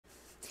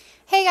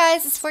Hey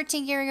guys, it's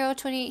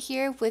 14GamerGirl28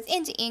 here with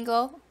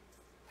Indingle,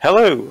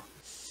 Hello.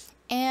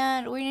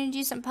 and we're gonna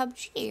do some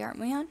PUBG, aren't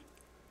we, hon?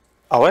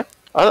 Are we?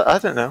 I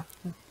don't know.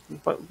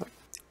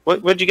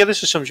 Where'd you get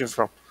this assumption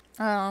from?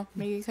 Oh,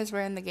 maybe because we're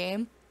in the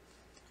game.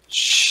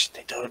 Shh,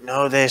 they don't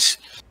know this.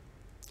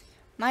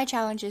 My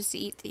challenge is to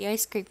eat the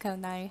ice cream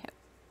cone that I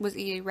was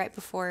eating right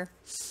before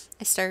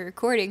I started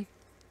recording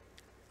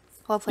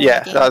while playing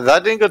Yeah, the game.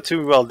 that didn't go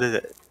too well, did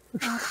it?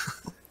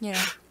 You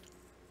know.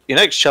 Your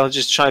next challenge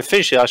is to try and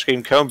finish the ice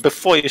cream cone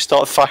before you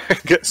start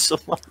firing at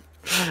someone.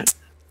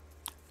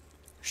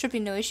 Should be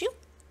no issue.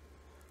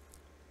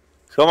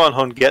 Come on,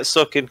 hon, get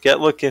sucking, get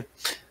looking.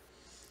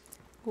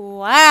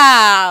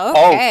 Wow,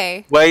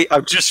 okay. Oh, wait,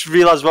 I've just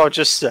realised what I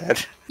just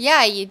said.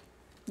 Yeah,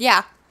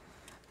 yeah.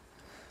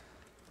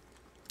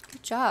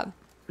 Good job.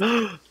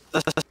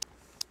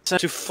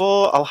 To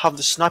 4, I'll have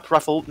the sniper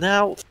rifle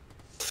now.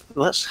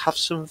 Let's have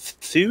some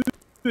food.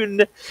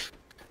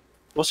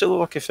 What's it look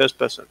like in first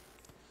person?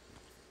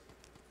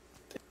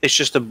 It's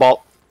just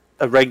a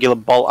regular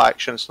bolt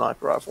action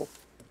sniper rifle.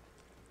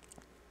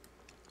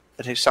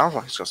 And it sounds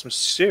like it's got some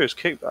serious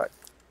kickback.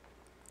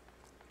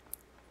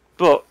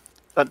 But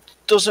that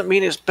doesn't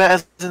mean it's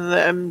better than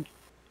the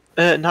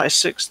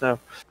M96 now.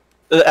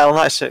 The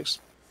L96.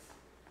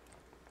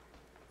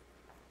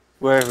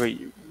 Where are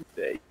you?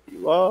 There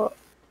you are.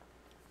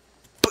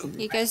 Boom,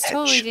 You guys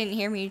totally didn't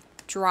hear me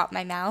drop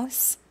my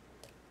mouse.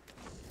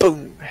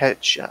 Boom,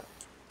 headshot.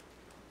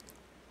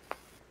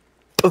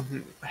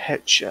 Boom,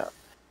 headshot.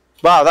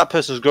 Wow, that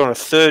person's grown a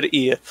third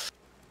ear.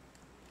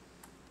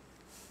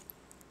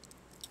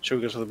 Should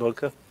we go to the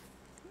bunker?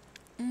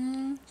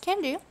 Can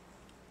do.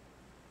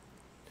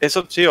 It's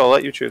up to you. I'll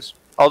let you choose.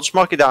 I'll just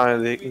mark it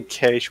down in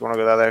case you want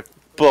to go there.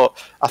 But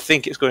I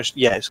think it's going.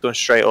 Yeah, it's going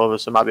straight over,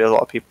 so there might be a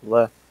lot of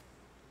people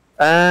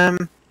there.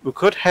 We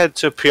could head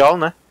to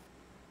Piolna,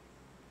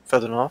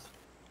 further north.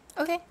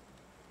 Okay.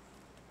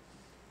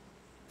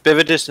 Bit of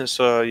a distance,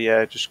 so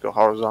yeah, just go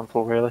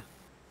horizontal, really.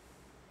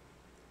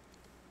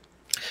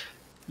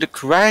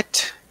 Look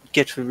right.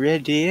 Get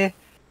ready.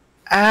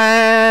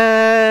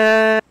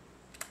 And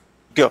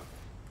go.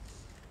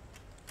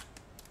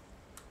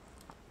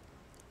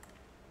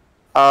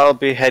 I'll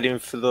be heading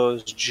for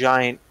those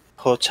giant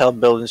hotel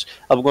buildings.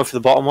 I'll be going for the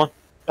bottom one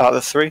out of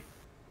the three.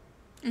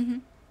 Mm-hmm.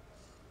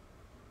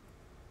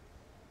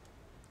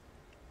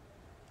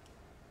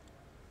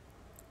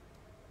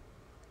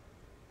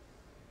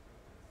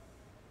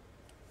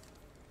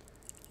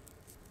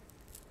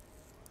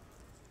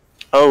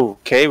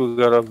 Okay, we've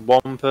got a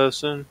one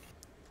person.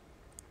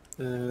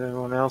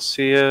 Anyone else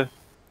here?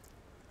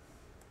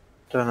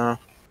 Don't know.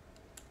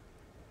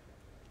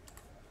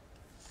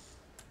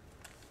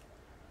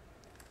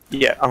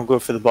 Yeah, I'm going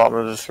for the bottom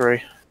of the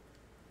three.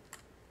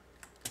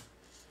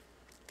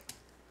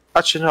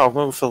 Actually, no, I'm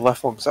going for the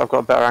left one because I've got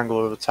a better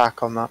angle of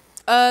attack on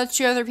that.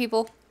 Two other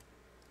people.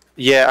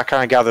 Yeah, I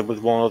kind of gathered with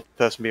one other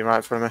person being right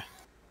in front of me.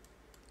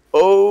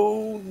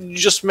 Oh,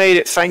 just made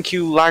it. Thank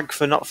you, lag,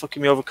 for not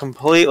fucking me over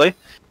completely.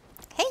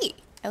 Hey,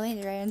 I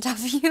landed right on top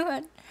of you.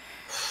 I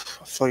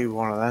thought you were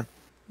one of them.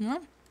 Yeah.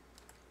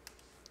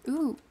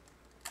 Ooh.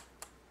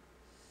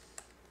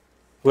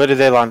 Where did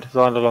they land? They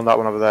landed on that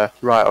one over there.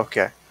 Right,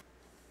 okay.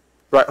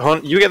 Right,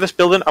 hunt. You get this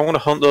building. I'm going to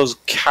hunt those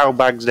cow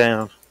bags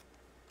down.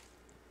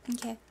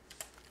 Okay.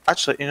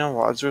 Actually, you know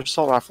what? Is there a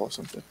assault rifle or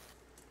something?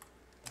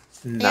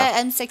 No.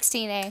 Yeah,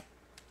 M16A.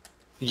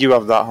 You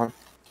have that, hunt.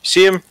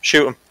 See him?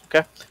 Shoot him.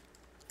 Okay.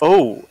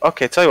 Oh,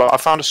 okay. Tell you what. I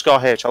found a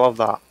Scar H. I love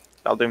that.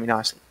 That'll do me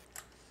nicely.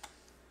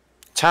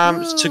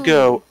 Time to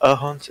go a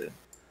hunting.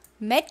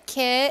 Med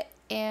kit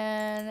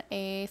and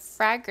a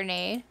frag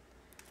grenade.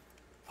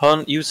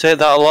 Hunt, you say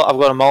that a lot. I've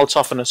got a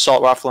Molotov, an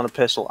assault rifle, and a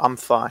pistol. I'm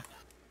fine.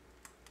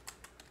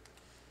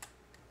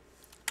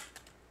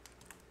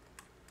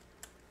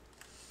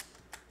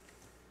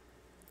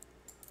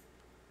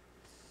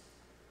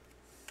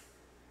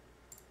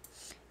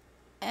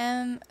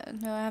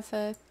 No, I have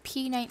a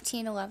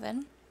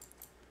P1911.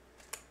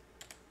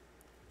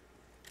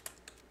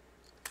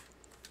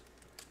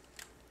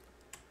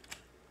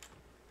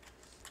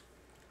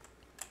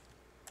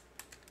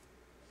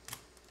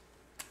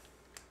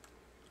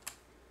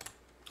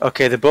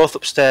 Okay, they're both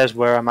upstairs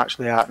where I'm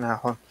actually at now,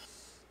 huh?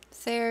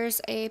 There's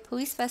a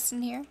police vest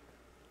in here.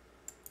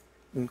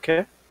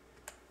 Okay.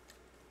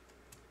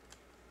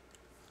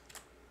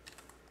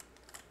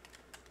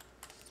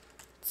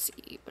 Let's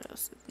see what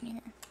else is in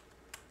here.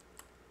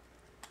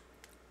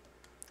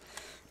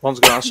 One's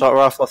got an assault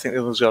rifle, I think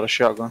the other's got a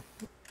shotgun.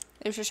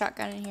 There's a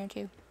shotgun in here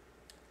too.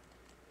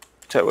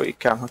 Take what you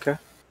can, okay?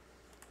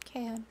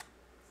 Okay, hon.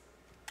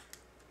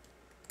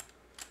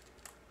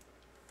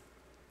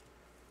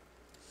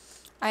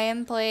 I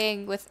am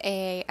playing with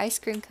a ice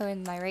cream cone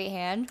in my right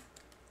hand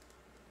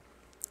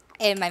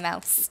and my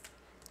mouse.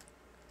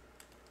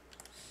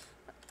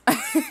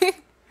 I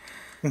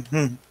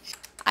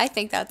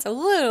think that's a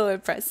little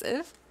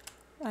impressive.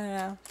 I don't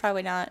know,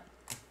 probably not.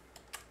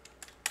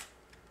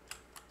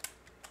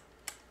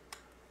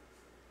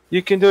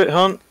 You can do it,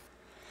 Hunt.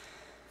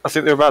 I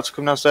think they're about to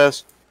come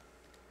downstairs.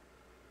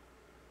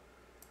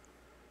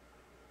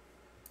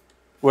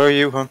 Where are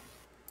you, hon?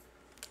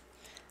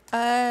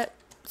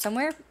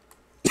 Somewhere?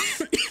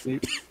 You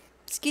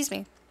Excuse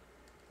me.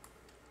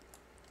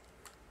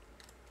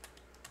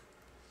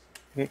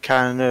 get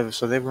kind of nervous,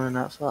 so they're running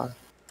outside.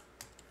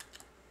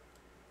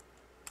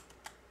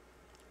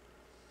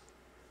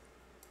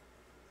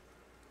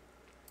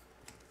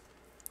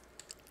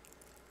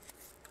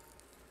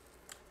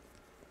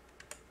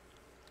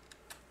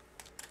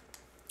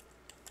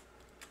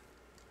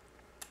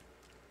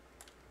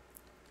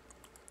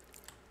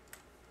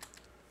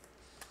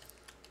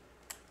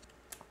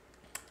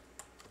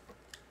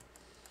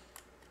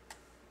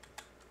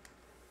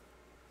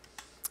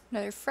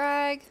 Another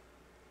frag.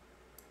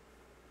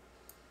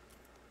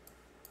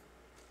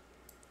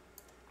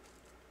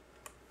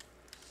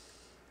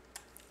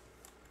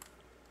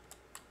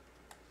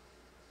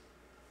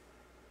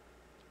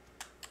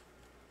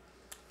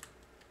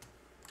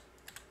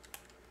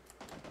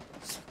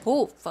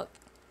 Oh, fuck.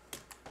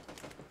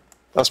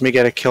 That's me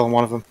getting a kill on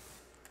one of them.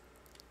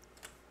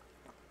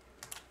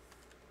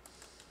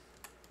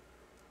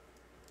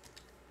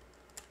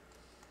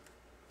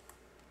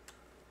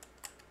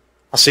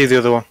 I see the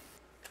other one.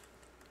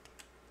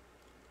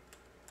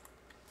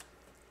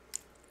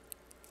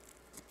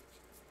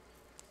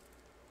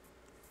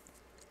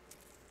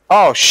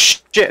 Oh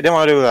shit! I didn't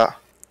want to do that.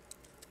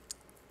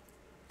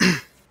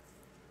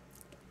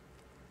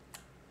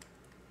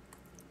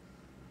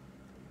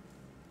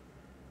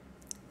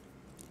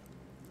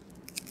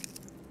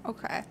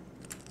 Okay.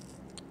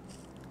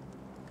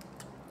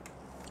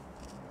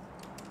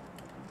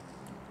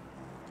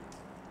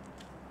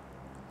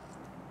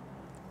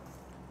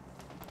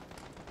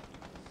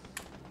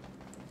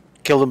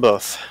 Kill them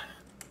both.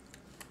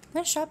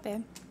 Nice shot,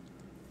 babe.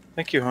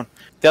 Thank you, hon.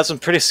 They had some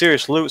pretty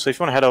serious loot, so if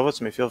you want to head over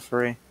to me, feel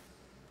free.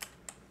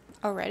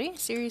 Already?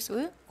 Serious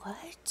loot?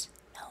 What?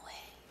 No way.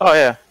 Oh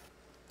yeah.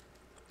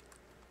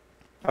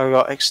 I've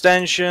got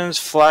extensions,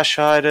 flash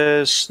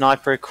hiders,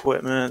 sniper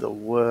equipment, the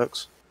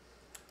works.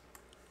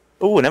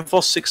 Oh, an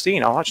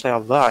M416. I'll actually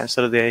have that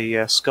instead of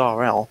the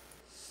Scar L.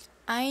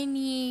 I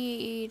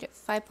need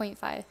 5.5.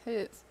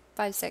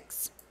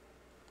 5.6.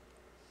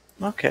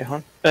 Okay,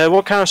 hon.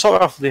 What kind of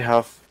assault rifle do you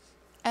have?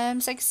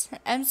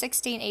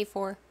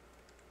 M16A4.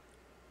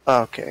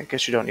 Okay, I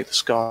guess you don't need the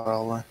Scar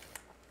L then.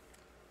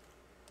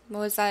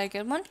 Was that a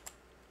good one?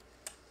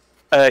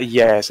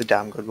 Yeah, it's a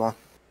damn good one.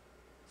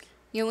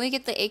 You only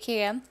get the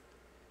AKM?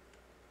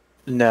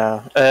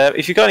 No.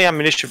 If you got any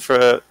ammunition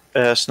for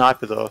a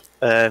sniper though,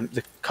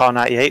 the Car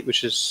 98,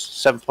 which is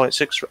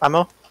 7.6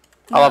 ammo,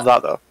 I'll have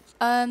that though.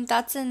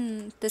 That's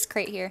in this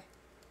crate here.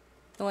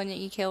 The one that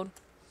you killed.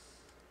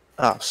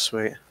 Oh,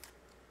 sweet.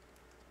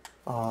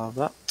 I'll have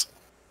that.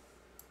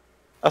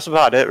 That's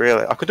about it,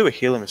 really. I could do a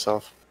healing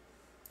myself.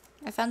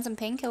 I found some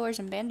painkillers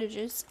and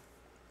bandages.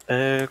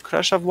 Could I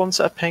just have one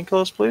set of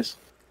painkillers, please?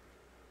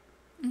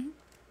 Mm-hmm.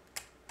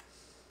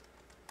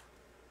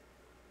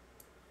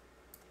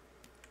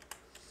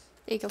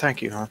 There you go.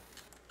 Thank you, hon.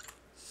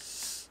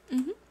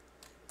 Mm-hmm.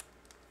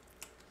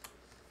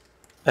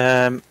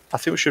 I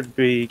think we should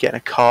be getting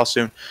a car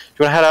soon. Do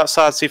you want to head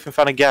outside, see if we can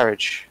find a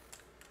garage?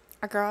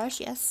 A garage,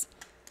 yes.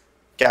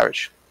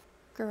 Garage.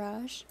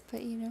 Garage,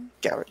 but you know.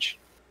 Garage.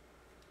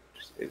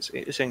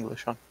 It's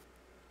English, hon.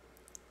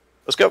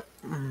 Let's go.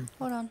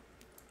 Hold on.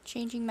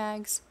 Changing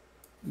mags.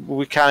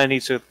 We kind of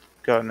need to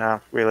go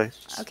now, really.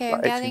 It's Okay,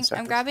 like 18 I'm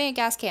seconds. grabbing a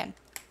gas can.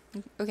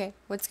 Okay,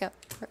 let's go.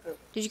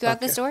 Did you go out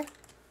this door?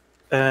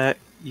 Yeah,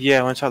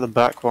 I went out the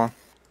back one.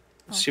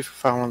 Let's Oh. see if we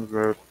found one on the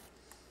road.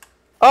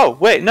 Oh,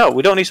 wait, no,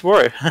 we don't need to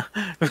worry.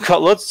 We've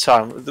got loads of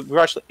time. We're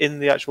actually in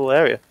the actual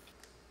area.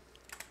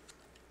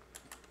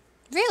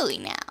 Really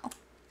now?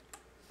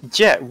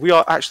 Yeah, we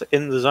are actually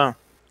in the zone.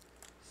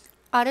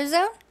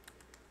 AutoZone?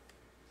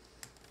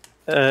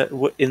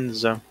 We're in the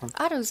zone.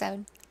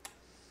 AutoZone.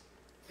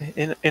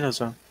 In a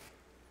zone.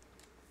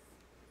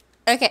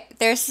 Okay,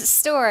 there's a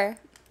store,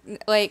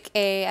 like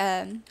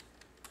a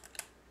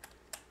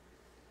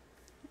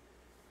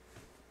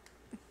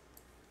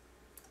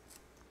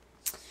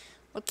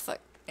what the fuck?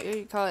 What do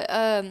you call it?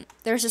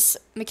 There's this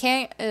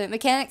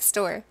mechanic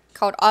store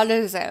called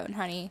AutoZone,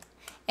 honey,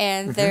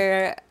 and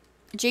their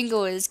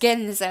jingle is "Get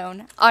in the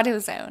zone,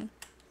 AutoZone."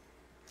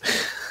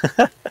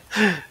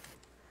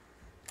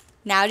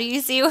 Now do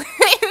you see what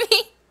I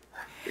mean?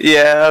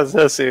 Yeah,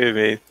 I see what you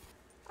mean.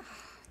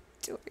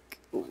 Dork.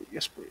 Oh,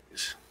 yes,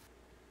 please.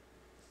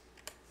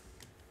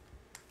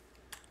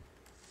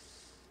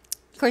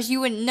 Of course,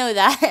 you wouldn't know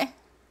that.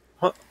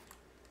 What?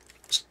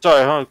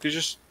 Sorry, hold on. Could you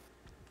just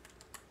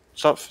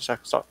stop for a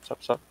second? Stop.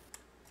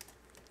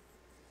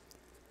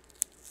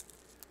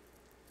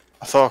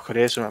 I thought I could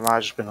hear something. It might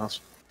have just been us.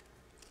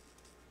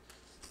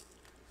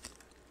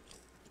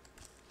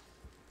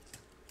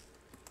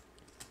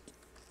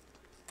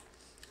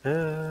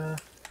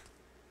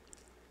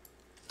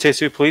 Tier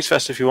 2 police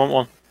vest if you want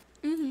one.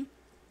 Mhm.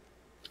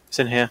 It's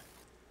in here.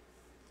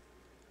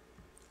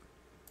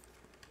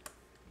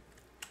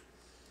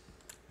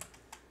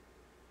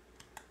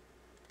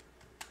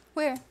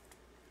 Where?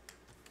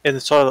 In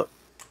the toilet.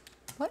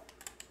 What?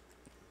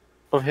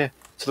 Over here.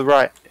 To the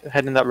right.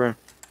 Head in that room.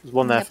 There's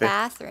one In there the for you.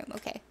 bathroom.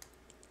 Okay.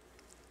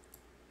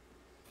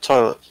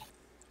 Toilet.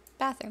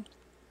 Bathroom.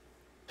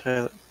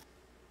 Toilet.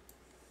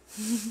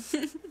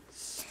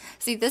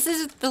 See, this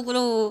is the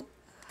little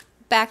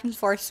back and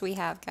forth we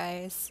have,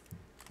 guys.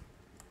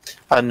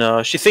 I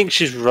know, she thinks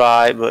she's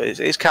right, but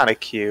it's kind of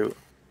cute.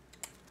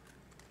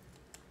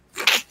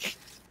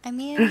 I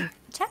mean,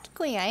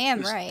 technically I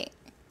am right.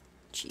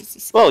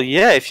 Cheesy. Well,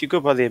 yeah, if you go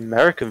by the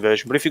American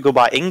version, but if you go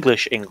by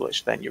English,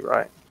 then you're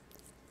right.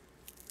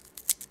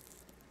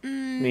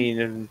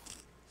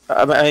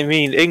 I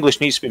mean, English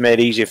needs to be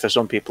made easier for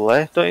some people,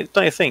 eh? Don't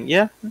you think?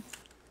 Yeah. I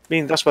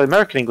mean, that's where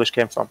American English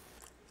came from.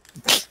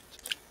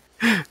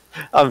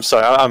 I'm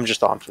sorry, I'm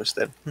just arm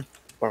twisted.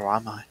 Where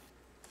am I?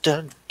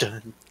 Dun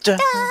dun dun.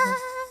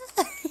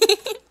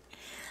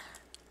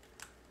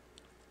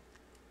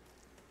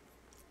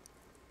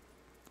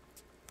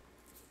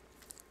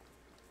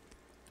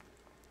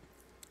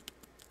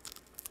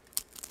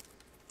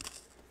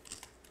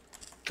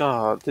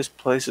 God, this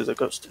place is a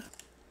ghost town.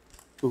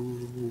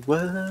 Ooh,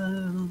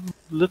 well,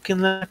 looking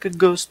like a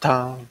ghost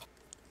town.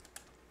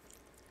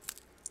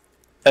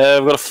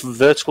 We've got a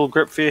vertical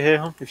grip for you here,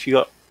 huh? If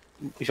you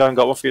haven't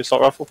got one for your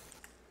assault rifle.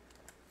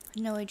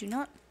 No, I do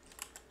not.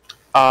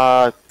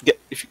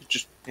 If you could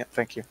just, yeah,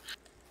 thank you.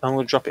 I'm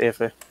gonna drop it here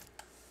for you.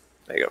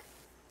 There you go.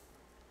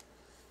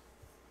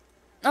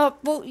 Oh,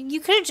 well, you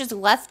could have just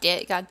left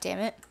it, god damn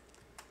it.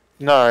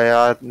 No, yeah,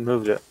 I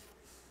moved it.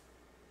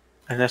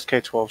 An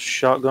SK12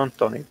 shotgun,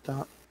 don't need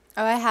that.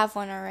 Oh, I have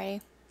one already.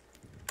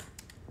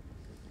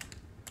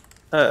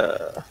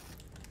 I'll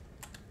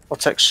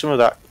take some of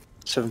that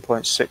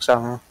 7.6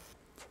 ammo.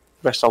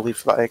 Rest I'll leave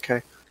for that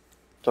AK.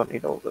 Don't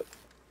need all of it.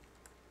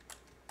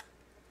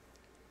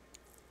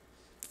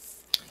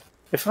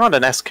 If I had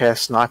an SK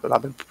sniper,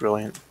 that'd be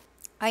brilliant.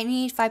 I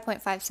need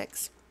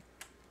 5.56.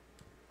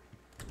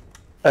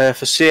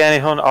 For CNA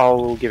hunt,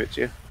 I'll give it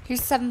to you.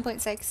 Here's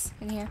 7.6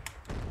 in here.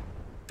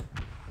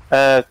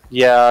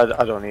 Yeah,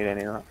 I don't need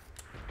any of that.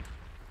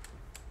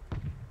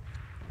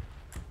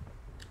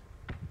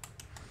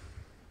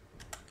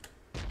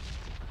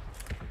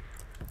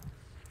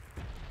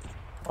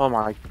 Oh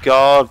my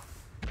god.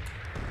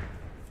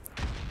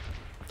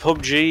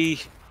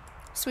 PUBG.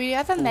 Sweetie, I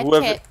have a med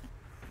Whoever- kit.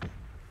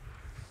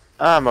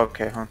 I'm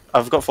okay, hon.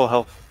 I've got full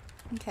health.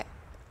 Okay.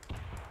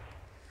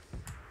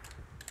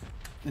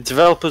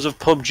 Developers of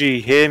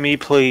PUBG, hear me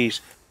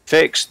please.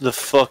 Fix the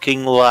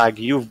fucking lag.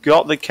 You've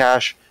got the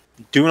cash.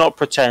 Do not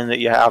pretend that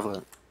you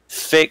haven't.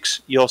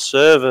 Fix your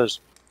servers.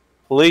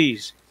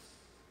 Please.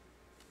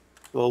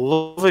 For the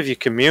love of your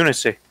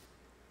community.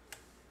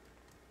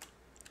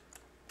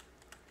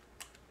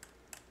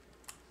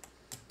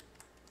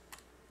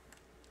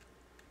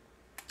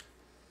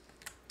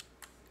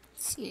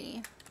 Let's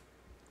see.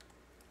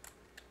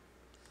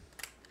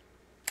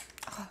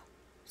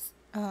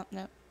 Oh,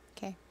 no.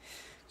 Okay.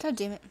 God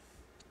damn it.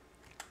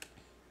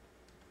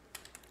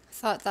 I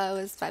thought that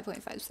was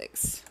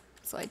 5.56.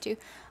 So I do.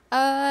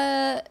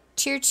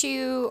 Tier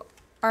 2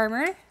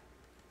 armor.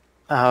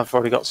 I've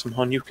already got some,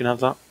 hon. You can have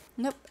that.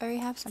 Nope, I already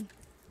have some.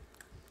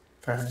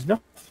 Fair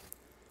enough.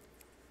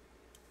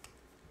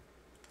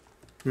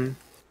 Did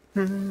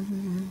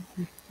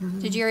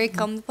you already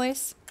comb the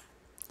place?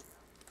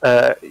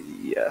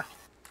 Yeah.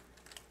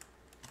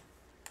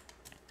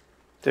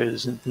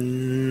 There's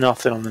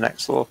nothing on the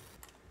next floor.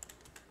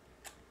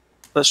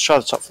 Let's try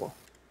the top floor.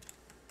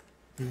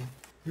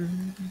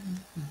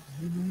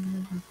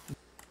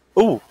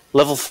 Ooh,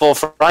 level 4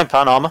 frying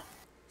pan armor.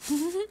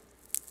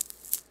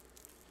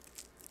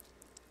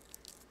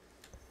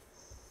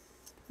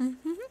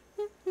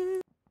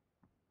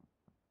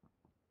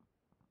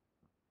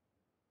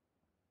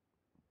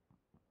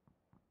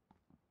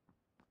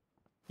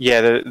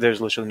 Yeah, there's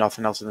literally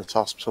nothing else in this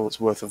hospital that's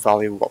worth of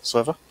value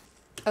whatsoever.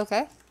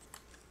 Okay.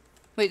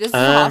 Wait, this is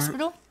a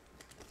hospital?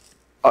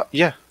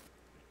 Yeah.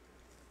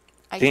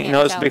 I Didn't you can't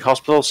notice a tell. big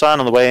hospital sign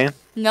on the way in?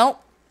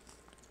 Nope.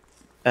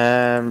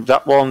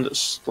 That one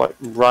that's like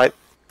right.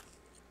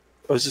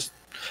 Oh, is this?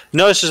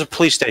 No, this is a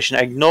police station.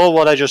 Ignore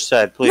what I just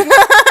said, please.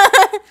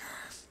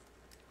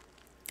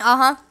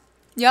 Uh-huh.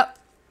 Yep.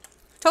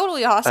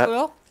 Totally a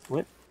hospital.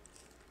 What?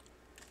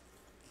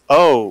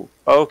 Oh,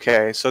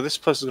 okay. So this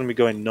place is going to be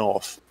going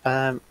north.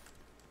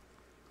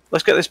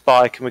 Let's get this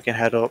bike and we can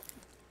head up.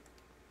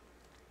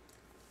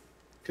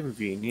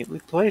 Conveniently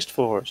placed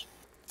for us.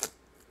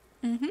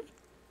 Mm-hmm.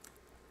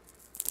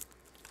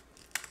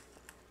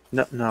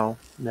 No, no,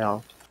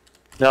 no,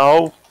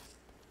 no.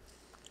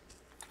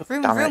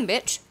 Vroom, Damn vroom,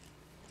 it. bitch.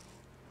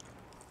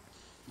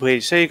 Wait,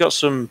 you say you got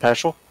some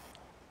petrol?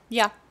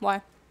 Yeah, why?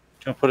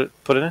 Do you want to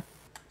put it in?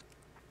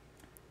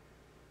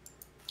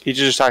 You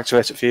just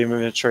activate it for you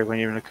moving a tree when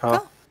you're in a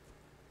car.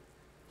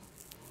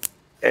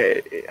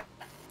 Oh.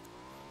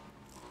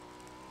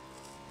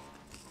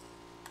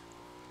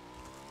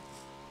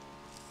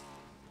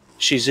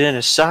 She's in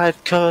a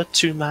sidecar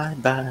to my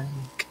bike.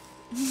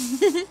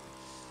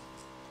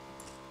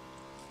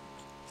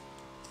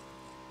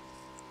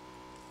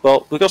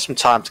 Well, we've got some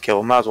time to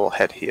kill. Might as well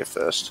head here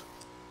first.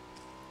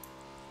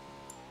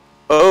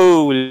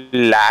 Oh,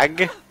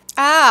 lag.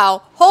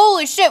 Ow.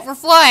 Holy shit, we're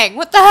flying.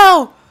 What the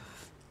hell?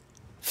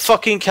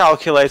 Fucking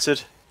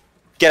calculated.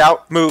 Get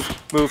out. Move.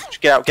 Move.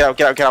 Get out. Get out.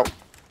 Get out. Get out.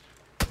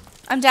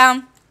 I'm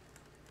down.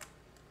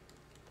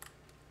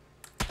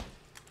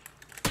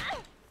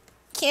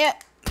 Can't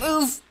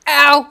move.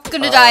 Ow.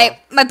 Gonna die.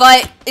 My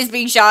butt is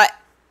being shot.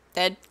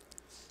 Dead.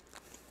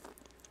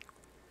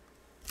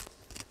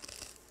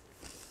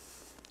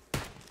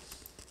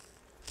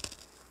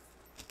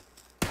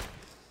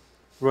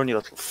 Run, you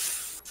little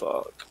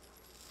fuck.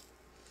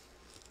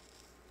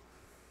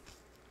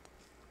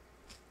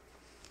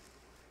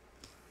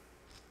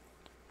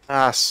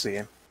 I see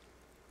him.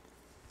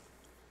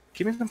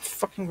 Give me them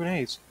fucking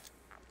grenades.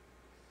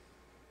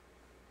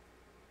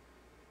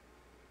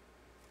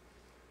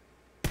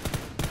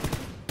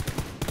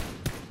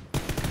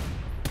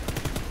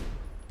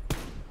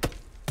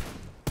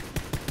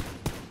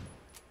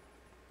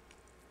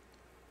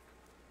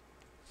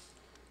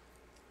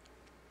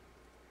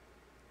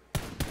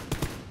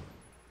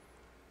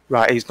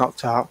 Right, he's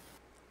knocked out.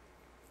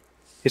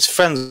 His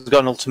friend's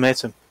got an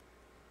ultimatum.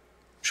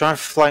 Try and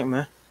flank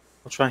me.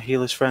 I'll try and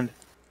heal his friend.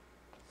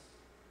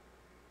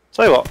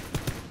 Tell you what.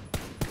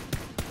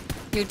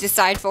 You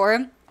decide for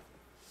him?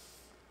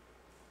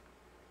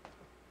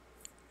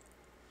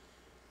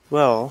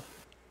 Well,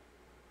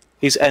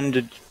 he's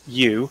ended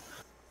you,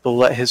 but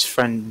let his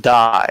friend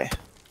die.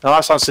 Now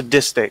that sounds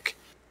sadistic,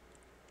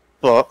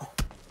 but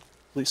at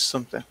least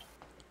something.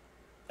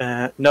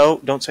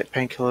 No, don't take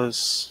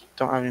painkillers.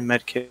 Don't have any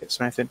medkits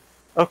or anything.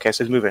 Okay,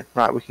 so he's moving.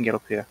 Right, we can get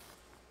up here.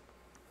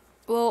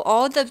 Well,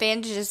 all the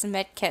bandages and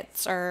med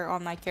kits are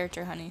on my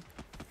character, honey.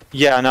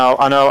 Yeah, I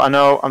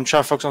know. I'm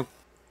trying to focus on...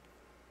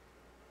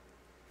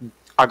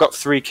 I got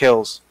 3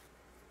 kills.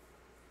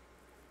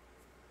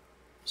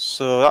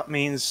 So that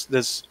means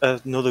there's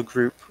another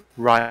group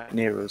right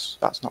near us.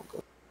 That's not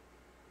good.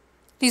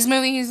 He's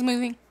moving, he's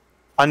moving.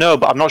 I know,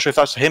 but I'm not sure if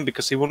that's him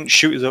because he wouldn't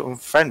shoot his own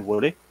friend,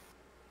 would he?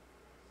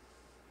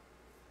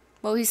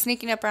 Well, he's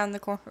sneaking up around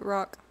the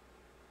rock.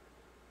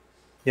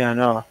 Yeah, I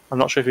know. I'm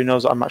not sure if he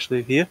knows that I'm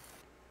actually here.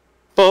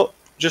 But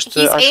just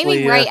to he's actually...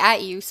 aiming right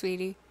at you,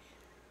 sweetie.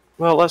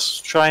 Well,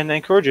 let's try and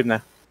encourage him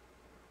then.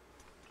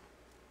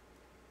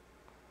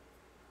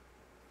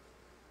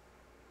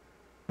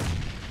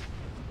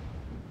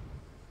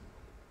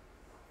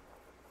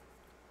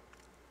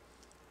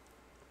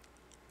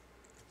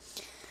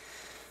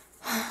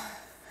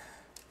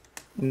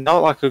 Not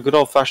like a good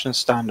old-fashioned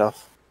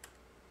standoff.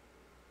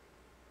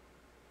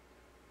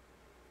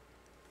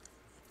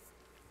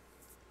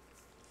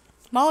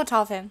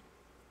 Molotov him.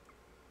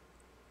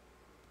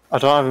 I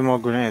don't have any more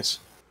grenades.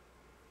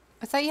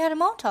 I thought you had a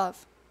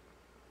Molotov.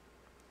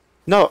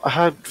 No, I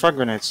had frag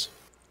grenades.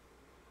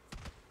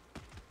 I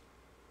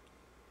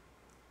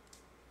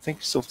think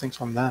he still thinks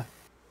I'm there.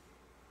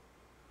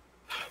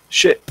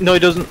 Shit, no he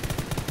doesn't.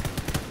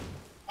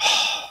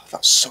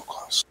 That's so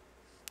close.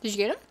 Did you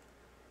get him?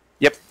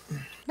 Yep.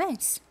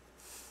 Nice.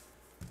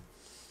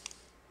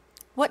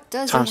 What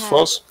does Times he have?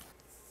 4.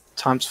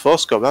 Times 4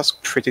 scope, that's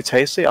pretty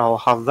tasty, I'll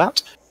have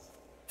that.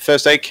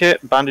 First aid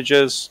kit,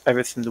 bandages,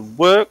 everything that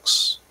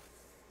works.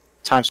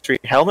 Times 3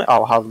 helmet,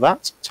 I'll have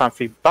that. Times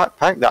 3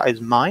 backpack, that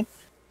is mine.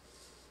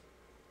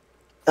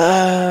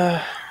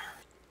 I'll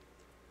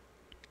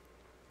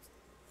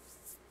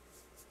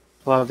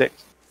have the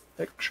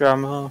extra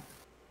ammo.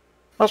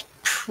 That's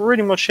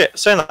pretty much it.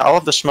 Saying that, I'll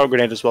have the smoke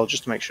grenade as well,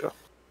 just to make sure.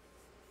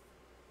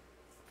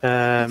 You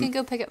can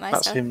go pick up my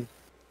That's stuff. him.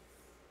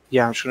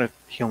 Yeah, I'm just gonna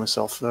heal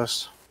myself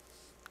first.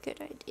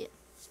 Good idea.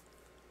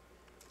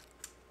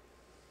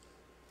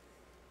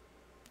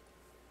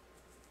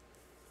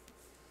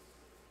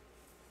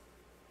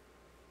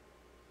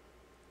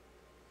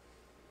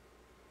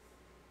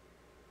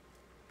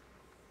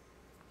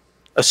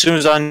 As soon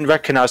as I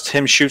recognised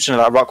him shooting at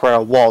that rock where I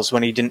was,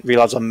 when he didn't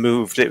realise I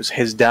moved, it was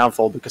his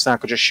downfall because then I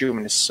could just shoot him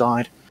in his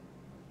side.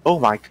 Oh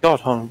my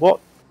god, hon, what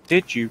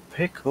did you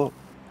pick up?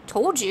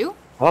 Told you.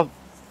 I'll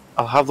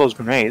have those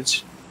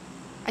grenades.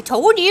 I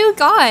told you,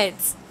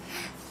 gods.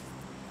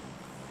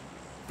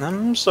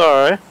 I'm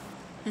sorry.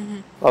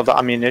 Love that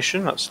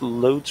ammunition, that's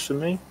loads for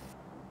me.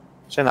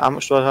 Saying that, how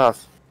much do I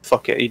have?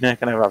 Fuck it, you can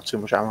never have too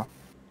much ammo.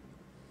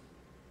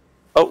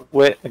 Oh,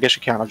 wait, I guess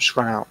you can, I've just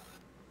run out.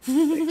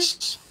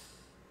 Thanks.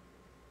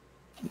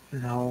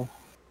 No.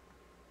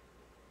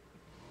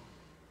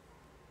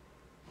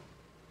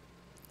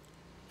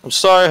 I'm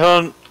sorry,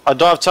 hon. I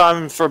don't have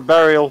time for a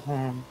burial.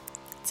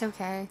 It's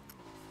okay.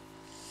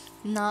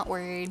 I'm not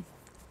worried.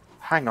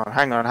 Hang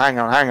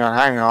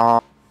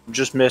on.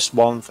 Just missed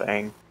one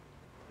thing.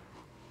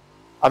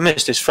 I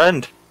missed his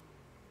friend.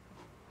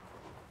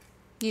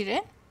 You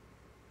did?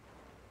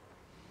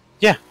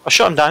 Yeah, I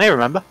shot him down here,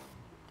 remember?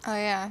 Oh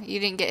yeah, you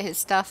didn't get his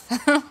stuff.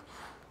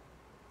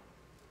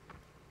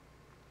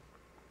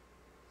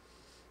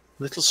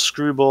 Little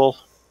screwball.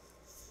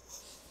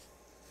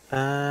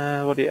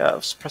 What do you have?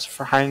 Suppressor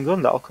for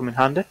handgun, that'll come in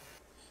handy.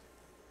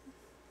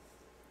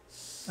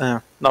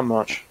 Not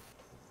much.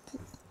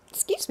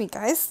 Excuse me,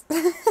 guys.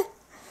 I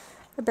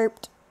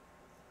burped.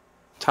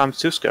 Times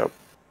 2 scope.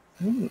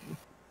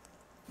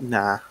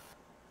 Nah.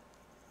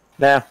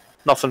 Nah,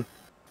 nothing.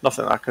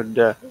 Nothing I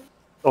could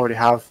already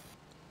have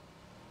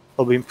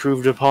or be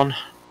improved upon.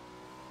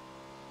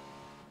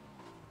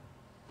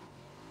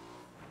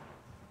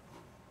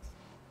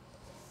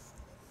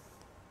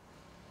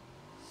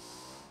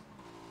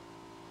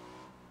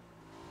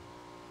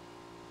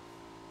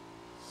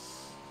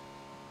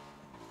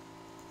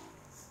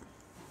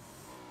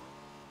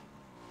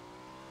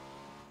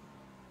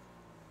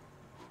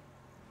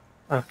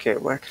 Okay,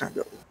 where can I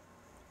go?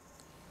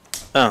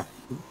 Oh,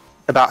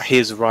 about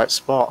here's the right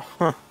spot.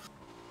 Huh.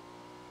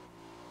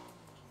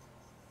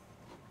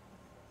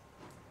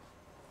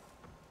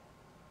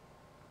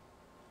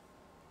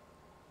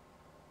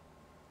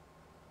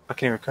 I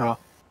can hear a car.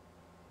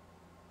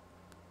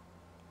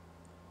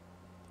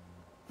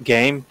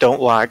 Game,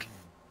 don't lag.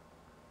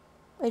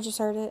 I just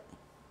heard it.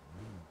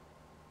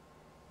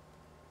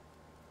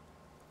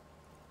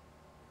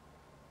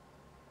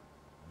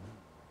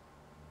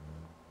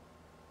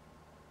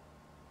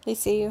 They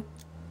see you.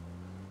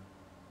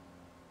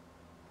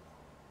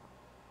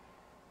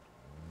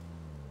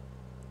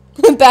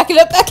 Back it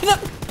up, back it up!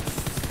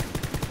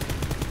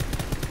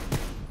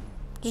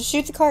 Just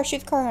shoot the car,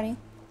 honey.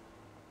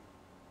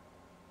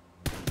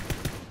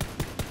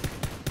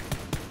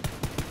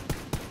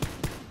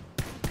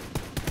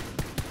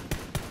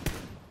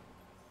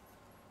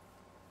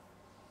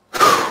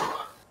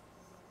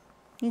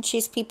 And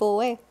chase people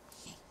away.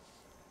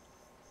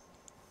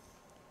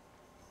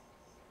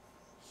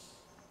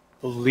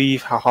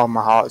 Believe how hard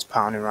my heart is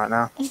pounding right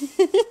now.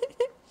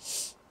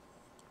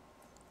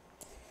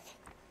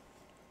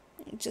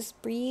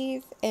 Just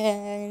breathe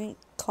and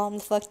calm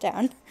the fuck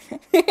down.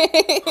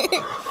 It's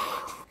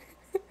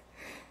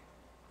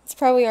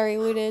probably already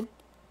looted.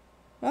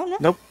 Oh no.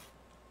 Nope.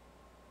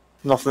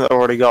 Nothing that I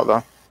already got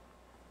though.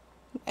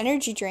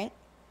 Energy drink.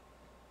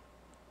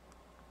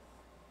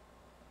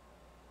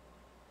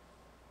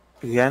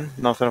 Again,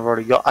 nothing I've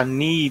already got. I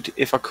need,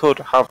 if I could,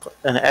 have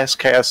an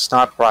SKS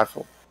sniper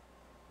rifle.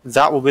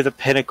 That will be the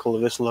pinnacle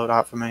of this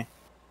loadout for me.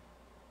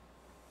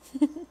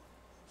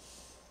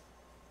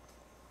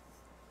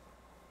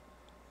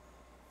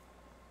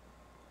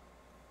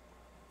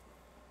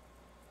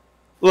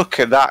 Look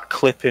at that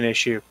clipping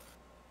issue.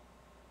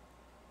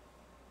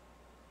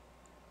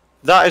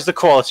 That is the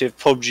quality of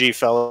PUBG,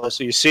 fellas.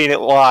 So you're seeing it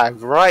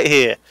live right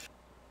here.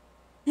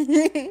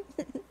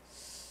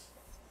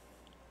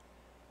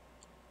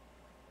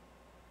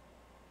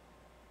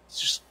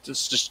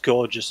 It's just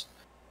gorgeous.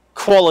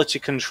 Quality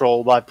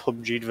control by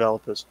PUBG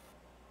developers.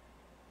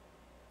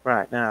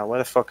 Right, now, where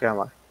the fuck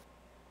am I?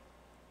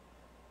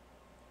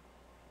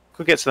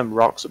 Could get to them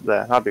rocks up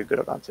there. That'd be a good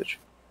advantage.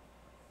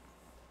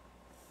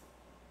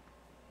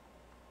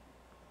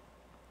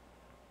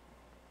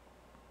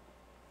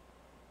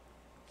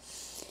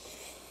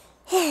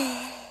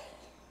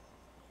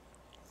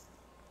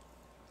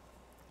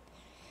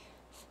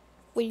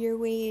 When you're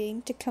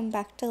waiting to come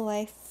back to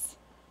life.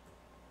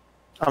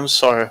 I'm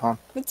sorry, hon.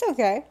 It's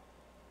okay.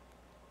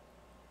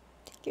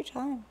 Take your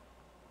time.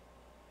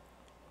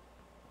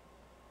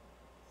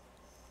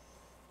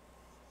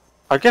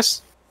 I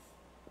guess.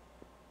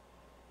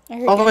 I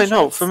Wait,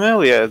 no. From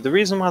earlier, the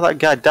reason why that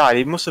guy died,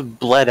 he must have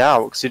bled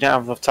out because he didn't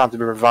have enough time to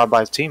be revived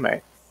by his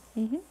teammate.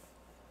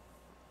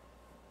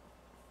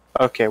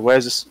 Okay,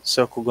 where's this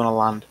circle gonna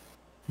land?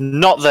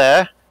 Not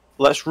there.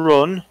 Let's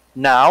run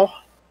now.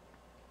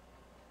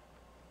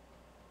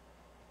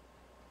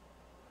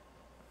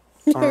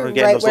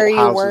 Right where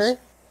you were?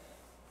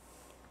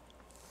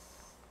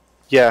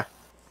 Yeah.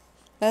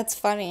 That's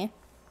funny.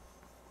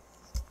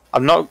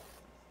 I'm not...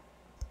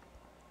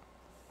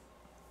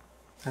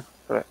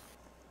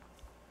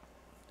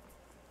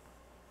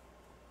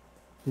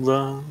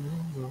 Run,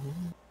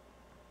 run.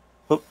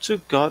 Hope to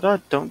God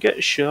I don't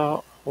get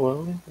shot.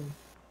 Well,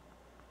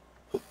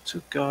 hope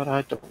to God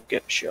I don't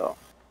get shot.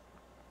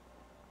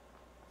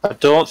 I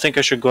don't think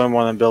I should go in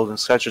one of them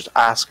buildings. I'm just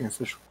asking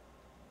for...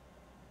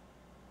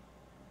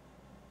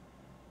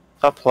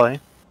 That plane?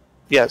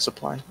 Yeah, it's a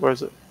plane. Where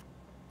is it?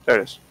 There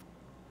it is.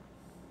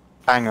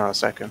 Hang on a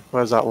second.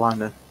 Where's that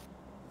landing?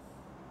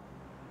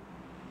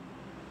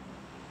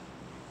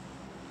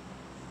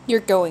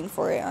 You're going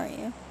for it, aren't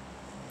you?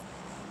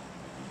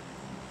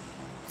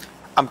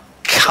 I'm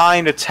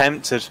kinda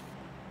tempted.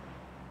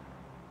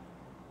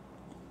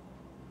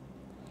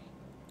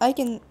 I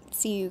can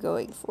see you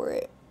going for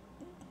it.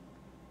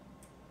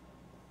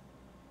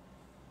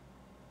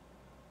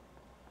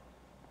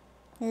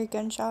 Hear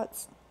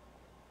gunshots?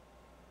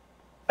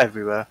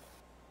 Everywhere.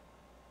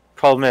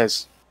 Problem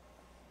is,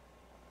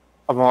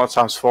 I'm on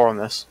times 4 on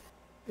this.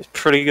 It's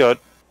pretty good,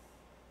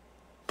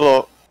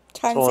 but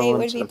Times 8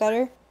 would be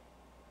better.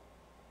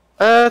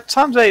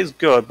 times 8 is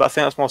good, but I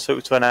think that's more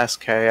suited to an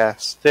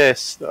SKS.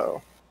 This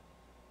though,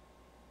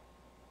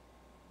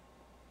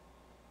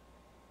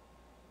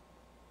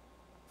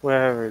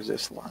 where is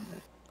this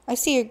landing? I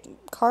see your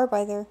car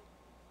by there.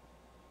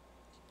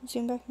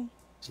 Zoom back in.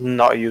 It's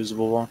not a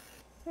usable one.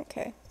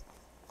 Okay.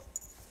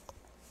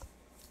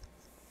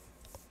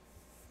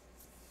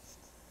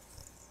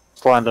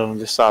 It's landing on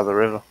this side of the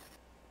river.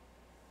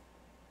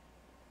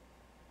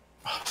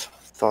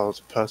 thought there was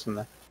a person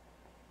there.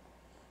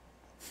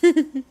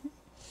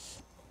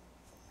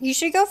 You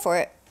should go for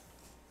it.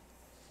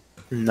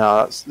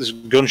 No, there's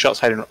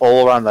gunshots heading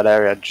all around that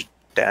area. Just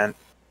dead.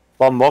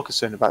 What I'm more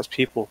concerned about is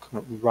people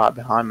coming up right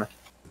behind me.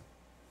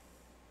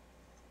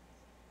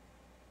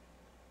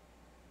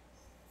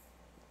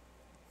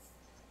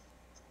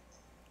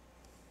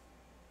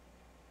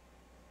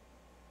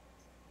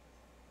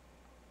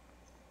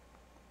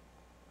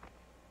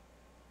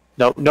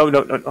 No, no,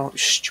 no, no, no,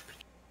 stupid.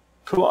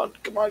 Come on,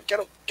 get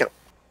up, get up.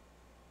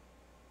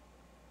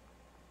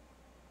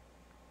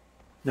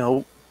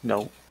 No,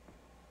 no.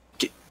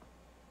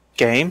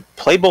 Game,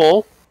 play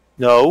ball.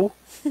 No.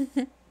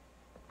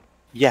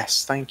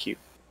 Yes, thank you.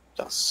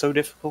 That's so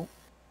difficult.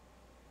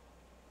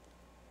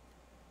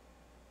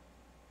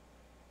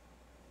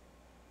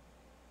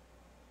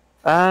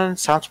 And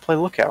it's time to play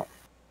lookout.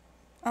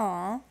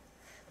 Aw.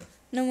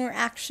 No more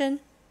action?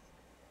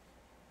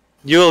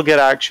 You'll get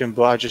action,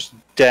 but I just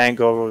daren't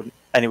go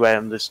anywhere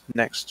on this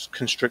next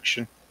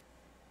constriction.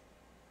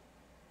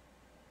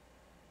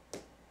 I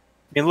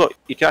mean, look,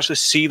 you can actually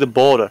see the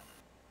border.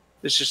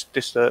 It's just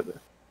disturbing.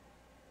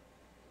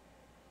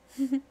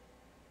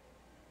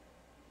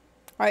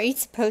 Are you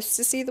supposed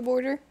to see the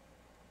border?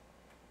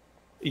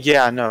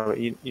 Yeah, I know.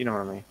 You know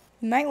what I mean.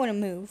 You might want to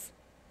move.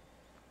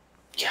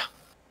 Yeah.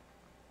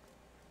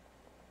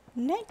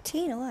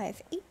 19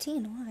 alive.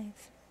 18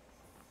 alive.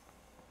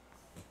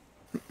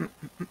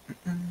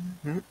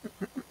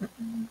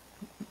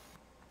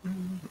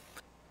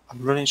 I'm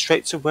running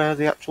straight to where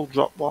the actual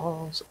drop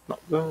was. Not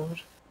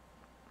good.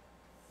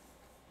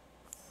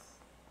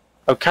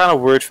 I'm kind of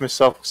worried for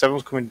myself because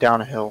everyone's coming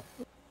down a hill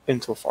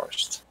into a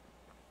forest.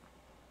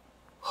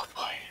 Oh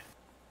boy.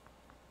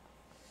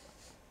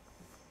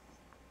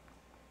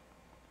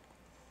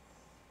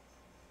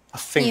 I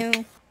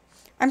think.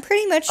 I'm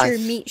pretty much your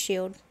meat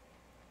shield.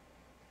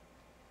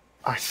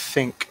 I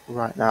think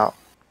right now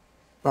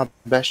my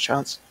best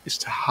chance is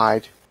to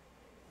hide.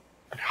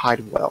 And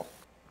hide well.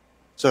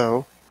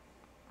 So,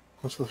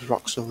 what's those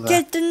rocks over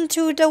there? Get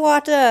into the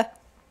water!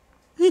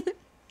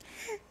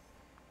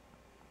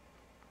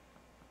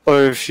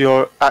 Or if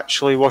you're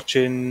actually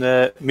watching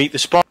Meet the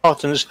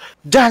Spartans,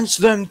 dance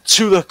them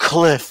to the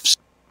cliffs!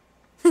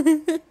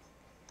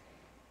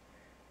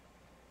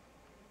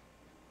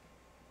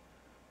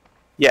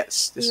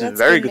 Yes, this is a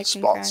very good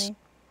spot.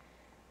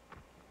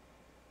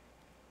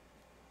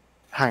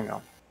 Hang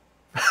on.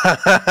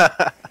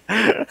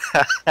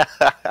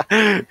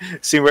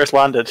 See where it's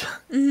landed?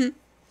 Mm-hmm.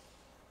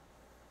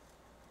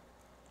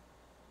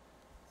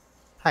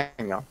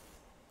 Hang on.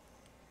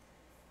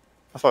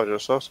 I thought I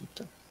just saw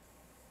something.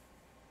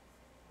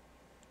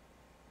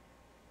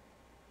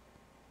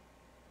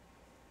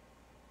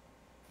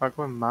 Am I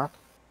going mad?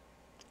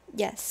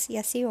 Yes,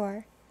 yes you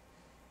are.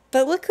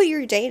 But look who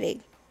you're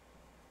dating.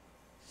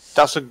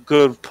 That's a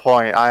good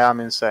point. I am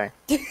insane.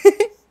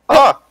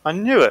 Ah, I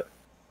knew it.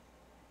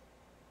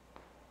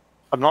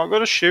 I'm not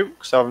going to shoot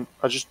because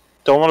I just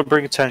don't want to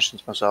bring attention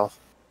to myself.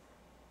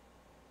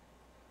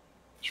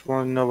 Just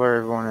want to know where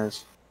everyone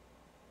is.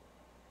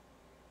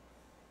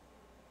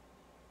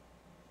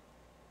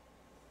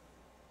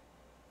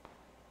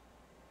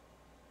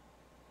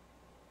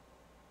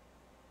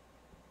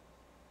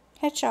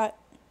 Headshot.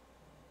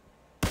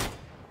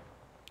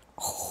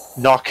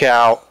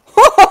 Knockout.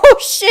 Oh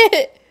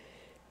shit!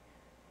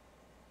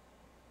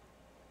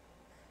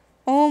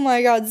 Oh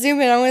my god,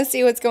 zoom in, I want to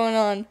see what's going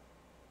on.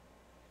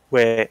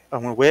 Wait,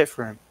 I'm going to wait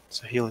for him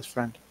to heal his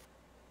friend.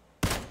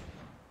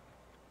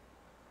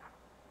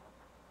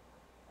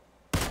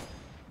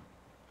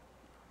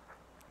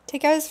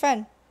 Take out his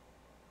friend.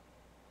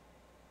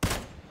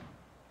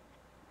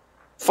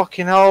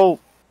 Fucking hell!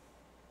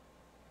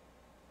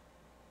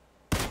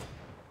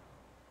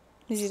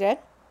 Is he dead?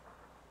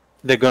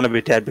 They're going to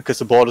be dead because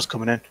the border's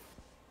coming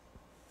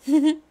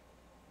in.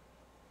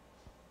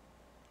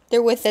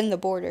 They're within the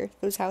border,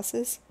 those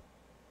houses.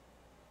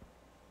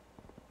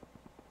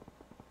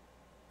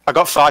 I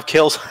got 5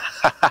 kills.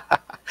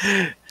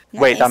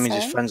 Wait, that means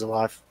Nice, his friend's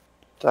alive.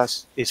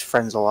 That's his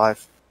friend's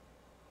alive.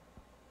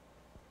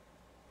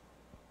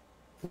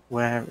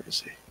 Where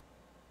is he?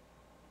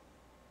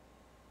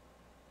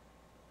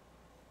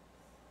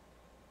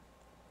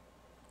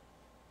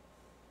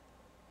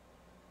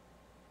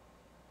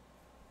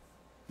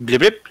 Blip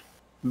blip.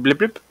 Blip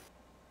blip.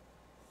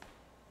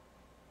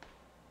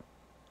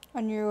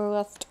 On your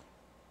left.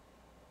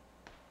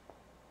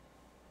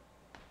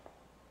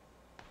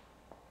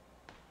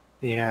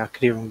 Yeah, I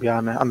could even be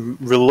on it. I'm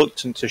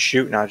reluctant to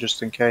shoot now,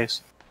 just in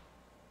case.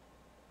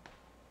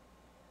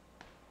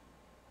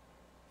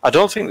 I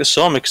don't think they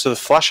saw me because of the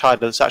flash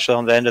hider that's actually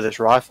on the end of this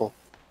rifle.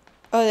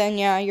 Oh, then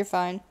yeah, you're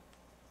fine.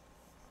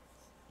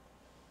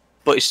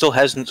 But he's still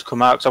hesitant to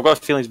come out because I've got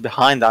a feeling he's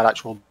behind that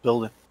actual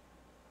building.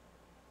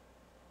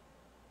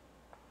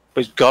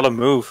 But he's got to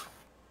move.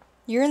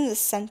 You're in the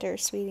center,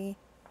 sweetie.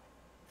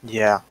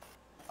 Yeah,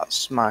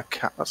 that's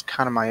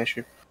kind of my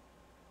issue.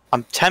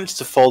 I'm tempted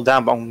to fall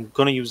down, but I'm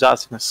gonna use that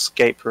as an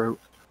escape route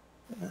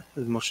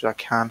as much as I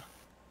can.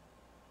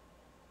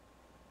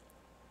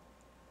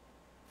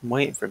 I'm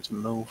waiting for him to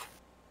move.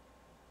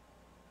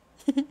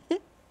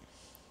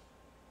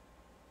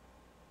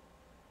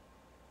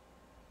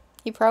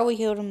 He probably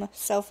healed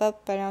himself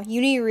up by now.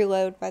 You need to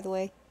reload, by the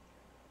way.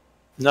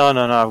 No,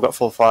 I've got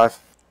full 5.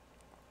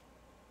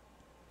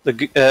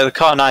 The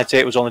Kar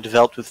 98 was only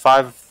developed with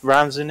 5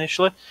 rounds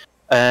initially.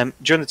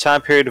 During the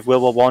time period of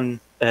World War One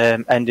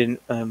ending,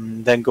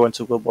 then going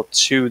to World War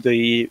Two,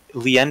 the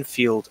Lee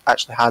Enfield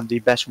actually had the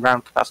best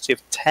round capacity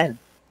of 10.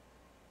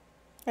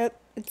 Oh,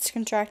 it's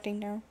contracting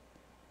now.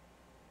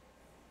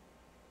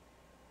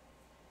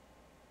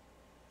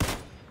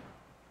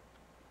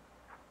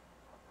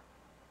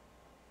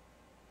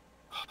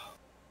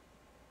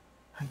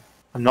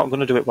 I'm not going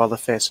to do it while they're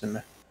facing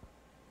me.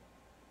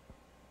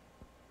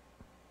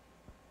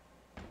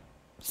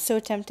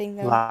 So tempting,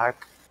 though. Lag.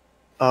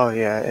 Oh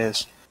yeah, it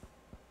is.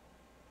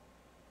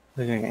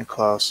 They're getting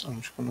close.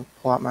 I'm just going to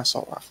pull out my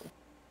assault rifle.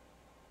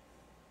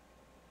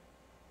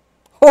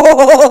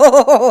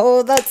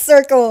 Oh, that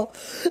circle!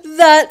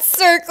 That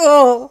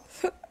circle!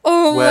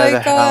 Oh Where my the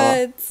hell?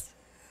 god!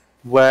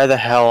 Where the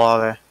hell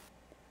are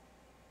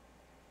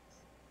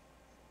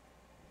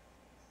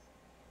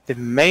they? They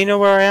may know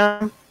where I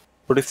am,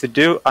 but if they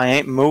do, I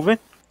ain't moving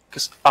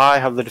because I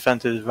have the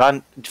defense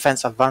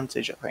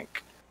advantage. I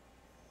think.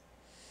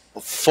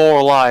 4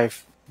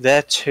 alive.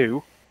 They're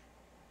 2.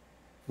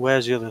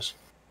 Where's the others?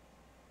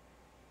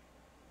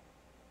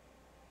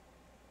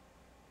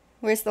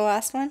 Where's the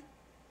last one?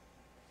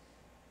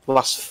 The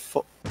last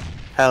foot.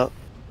 Hell,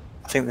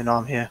 I think they know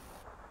I'm here.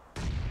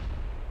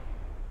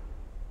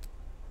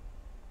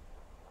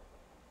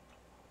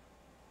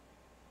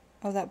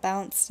 Oh, that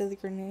bounced to the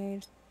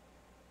grenade.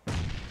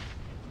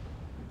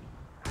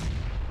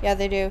 Yeah,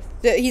 they do.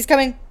 He's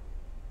coming.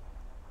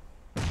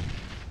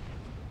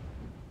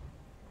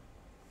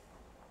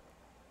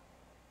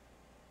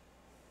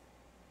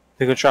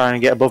 They're gonna try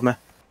and get above me.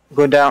 I'm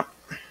going down.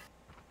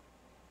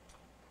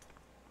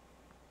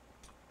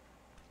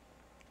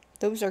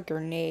 Those are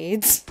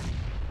grenades.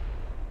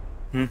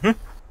 Mm-hmm. And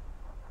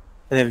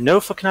they have no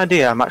fucking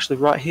idea I'm actually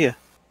right here.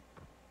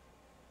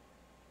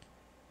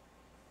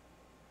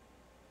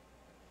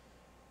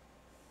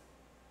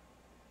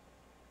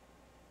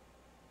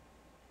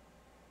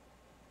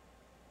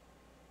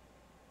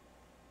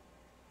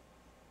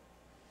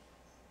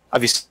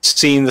 Have you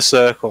seen the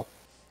circle?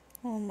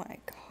 Oh my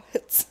god.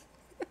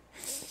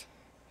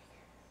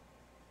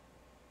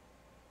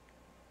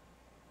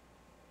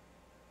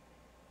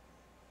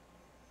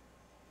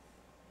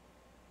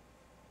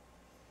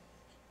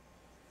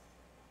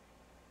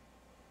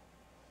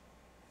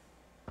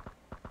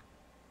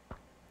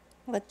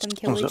 Let them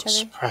kill each other.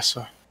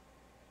 Suppressor.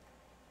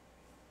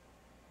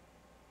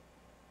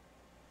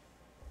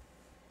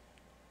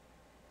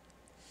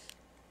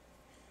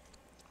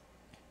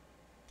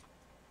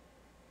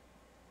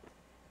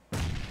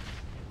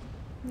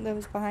 That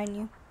was behind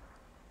you.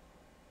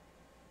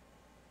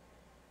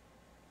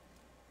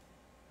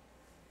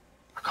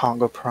 I can't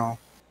go prone.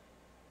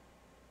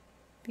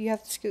 You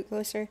have to scoot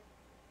closer.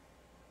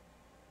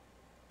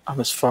 I'm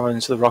as far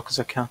into the rock as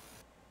I can.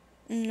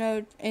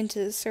 No, into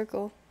the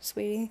circle,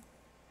 sweetie.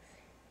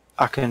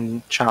 I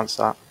can chance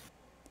that.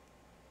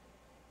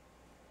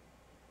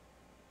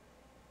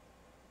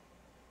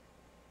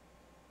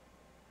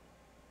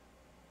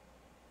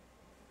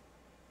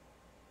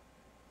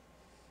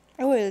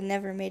 I would have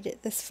never made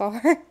it this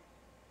far.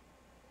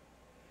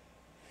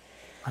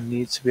 I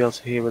need to be able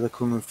to hear where they're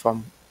coming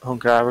from.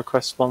 Hunker, I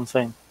request one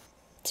thing.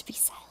 To be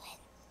silent.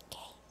 Okay,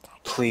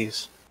 gotcha.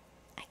 Please.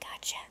 I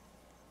gotcha.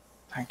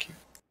 Thank you.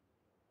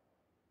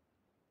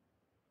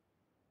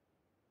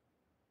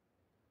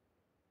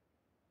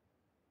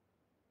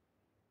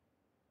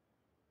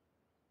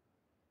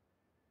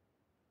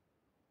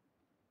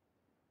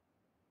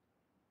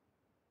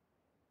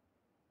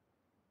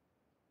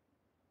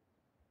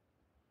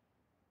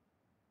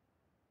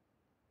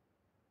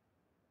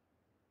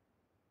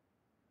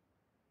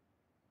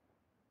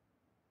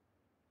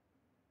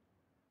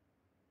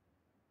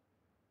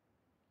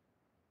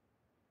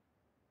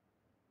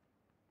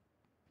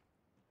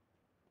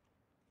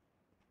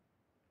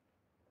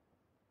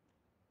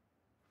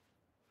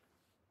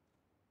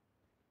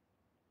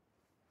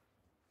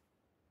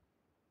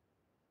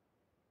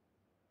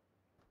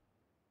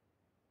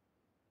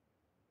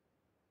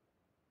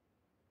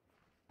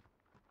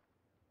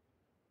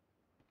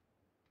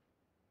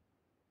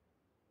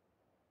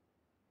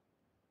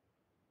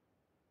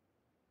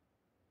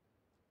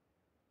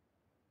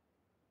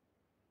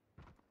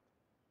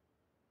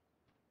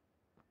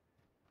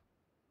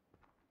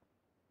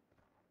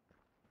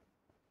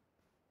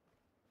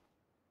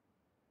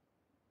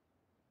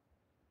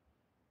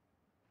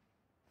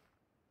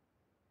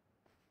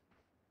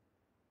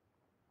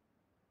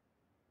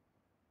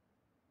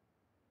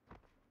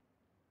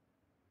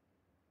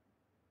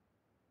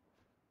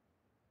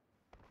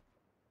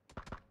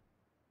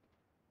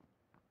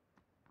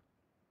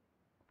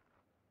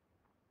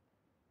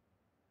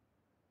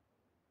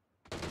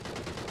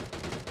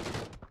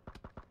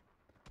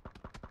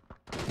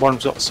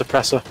 One's got the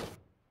suppressor.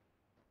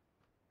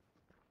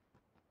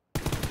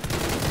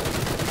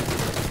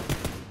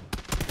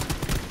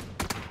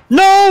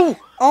 No!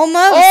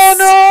 Almost. Oh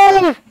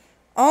no!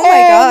 Oh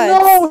my god.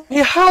 No!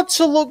 He had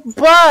to look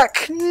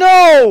back.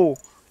 No!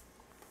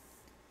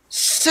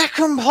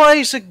 Second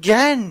place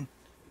again.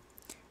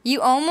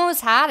 You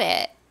almost had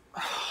it.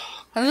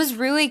 That was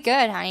really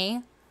good,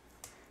 honey.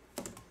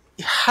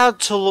 He had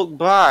to look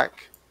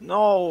back.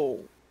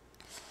 No.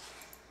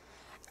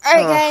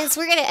 Alright guys,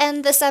 we're gonna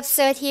end this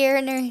episode here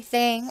and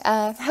everything.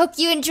 Hope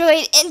you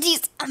enjoyed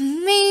Indy's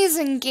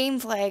amazing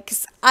gameplay,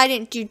 because I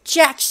didn't do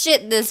jack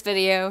shit in this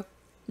video.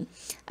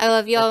 I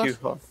love y'all.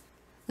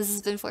 This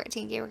has been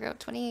 14 Gamer Girl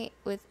 28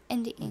 with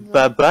Indingle.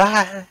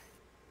 Bye-bye.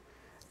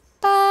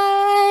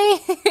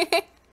 Bye!